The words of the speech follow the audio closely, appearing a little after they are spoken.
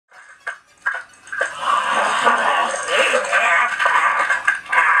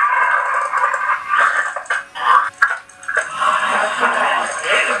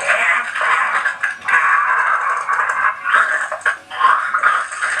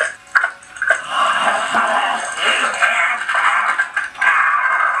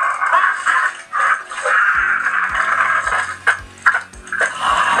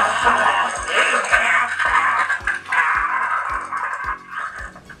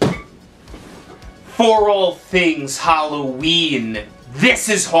For all things Halloween, this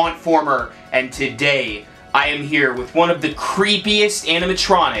is Hauntformer, and today I am here with one of the creepiest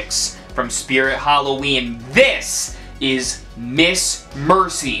animatronics from Spirit Halloween. This is Miss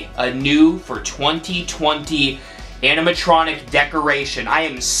Mercy, a new for 2020 animatronic decoration. I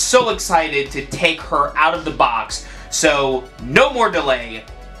am so excited to take her out of the box, so no more delay,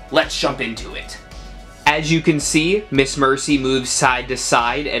 let's jump into it. As you can see, Miss Mercy moves side to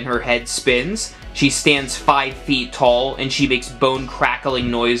side and her head spins. She stands 5 feet tall and she makes bone-crackling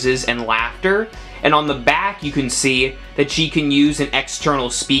noises and laughter. And on the back you can see that she can use an external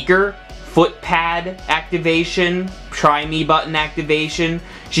speaker, foot pad activation, try me button activation.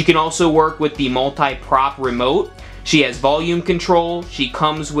 She can also work with the multi-prop remote. She has volume control, she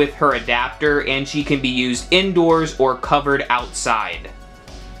comes with her adapter, and she can be used indoors or covered outside.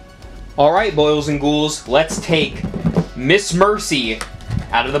 Alright, boils and ghouls, let's take Miss Mercy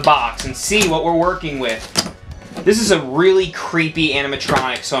out of the box and see what we're working with. This is a really creepy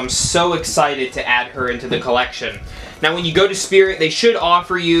animatronic, so I'm so excited to add her into the collection. Now when you go to Spirit, they should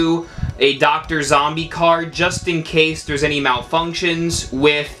offer you a Dr. Zombie card just in case there's any malfunctions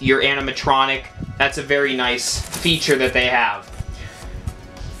with your animatronic. That's a very nice feature that they have.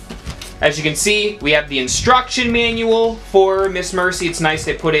 As you can see, we have the instruction manual for Miss Mercy. It's nice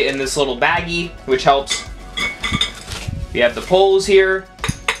they put it in this little baggie, which helps. We have the poles here,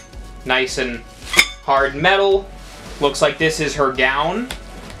 nice and hard metal. Looks like this is her gown,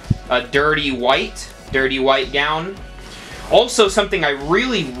 a dirty white gown. Also, something I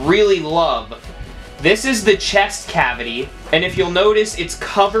really love, this is the chest cavity, and if you'll notice, it's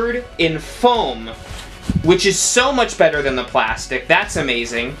covered in foam, which is so much better than the plastic. That's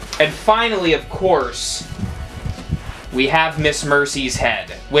amazing. And finally, of course, we have Miss Mercy's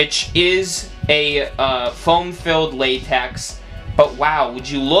head, which is a foam-filled latex. But wow, would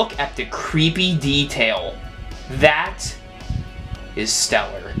you look at the creepy detail? That is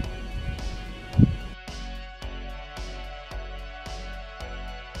stellar.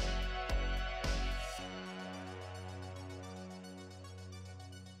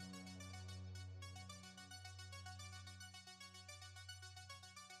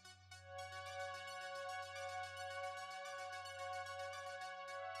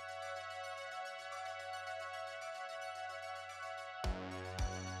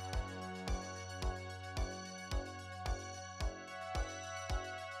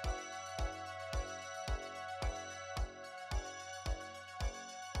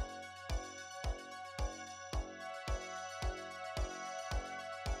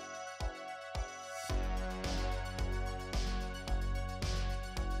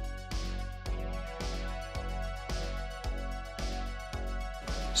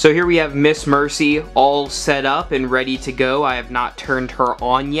 So here we have Miss Mercy all set up and ready to go. I have not turned her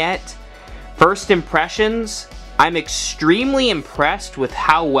on yet. First impressions, I'm extremely impressed with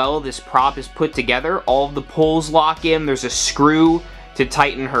how well this prop is put together. All of the poles lock in, there's a screw to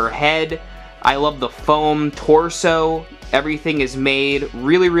tighten her head. I love the foam torso. Everything is made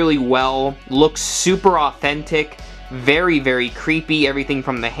really well. Looks super authentic, very creepy. Everything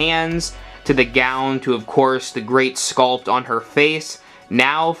from the hands to the gown to, of course, the great sculpt on her face.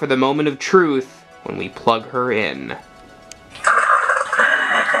 Now for the moment of truth, when we plug her in.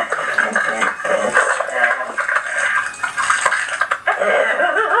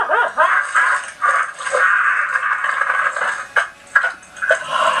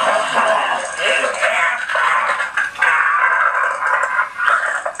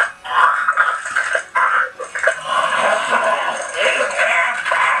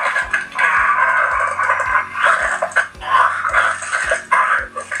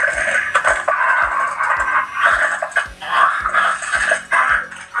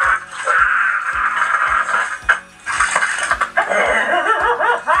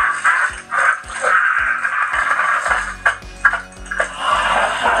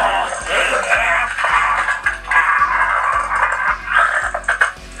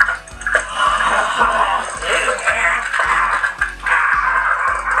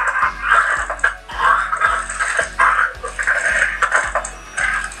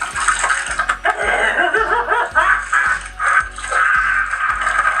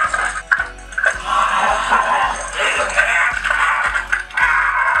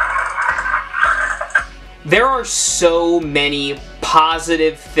 There are so many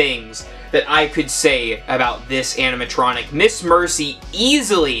positive things that I could say about this animatronic. Miss Mercy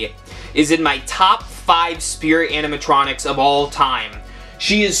easily is in my top 5 Spirit animatronics of all time.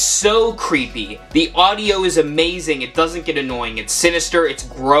 She is so creepy. The audio is amazing. It doesn't get annoying. It's sinister, it's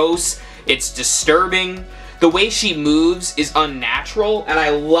gross, it's disturbing. The way she moves is unnatural, and I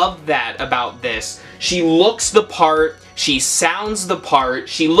love that about this. She looks the part, she sounds the part,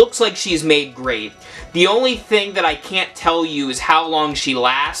 she looks like she's made great. The only thing that I can't tell you is how long she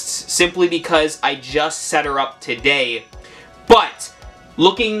lasts, simply because I just set her up today. But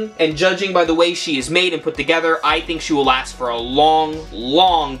looking and judging by the way she is made and put together, I think she will last for a long,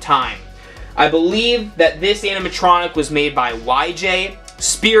 long time. I believe that this animatronic was made by YJ.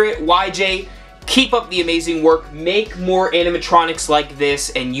 Spirit, YJ, keep up the amazing work. Make more animatronics like this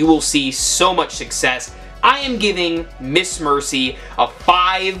and you will see so much success. I am giving Miss Mercy a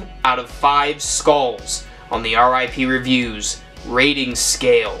 5 out of 5 skulls on the R.I.P. Reviews rating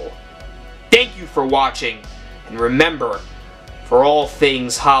scale. Thank you for watching, and remember, for all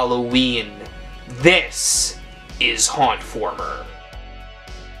things Halloween, this is Hauntformer.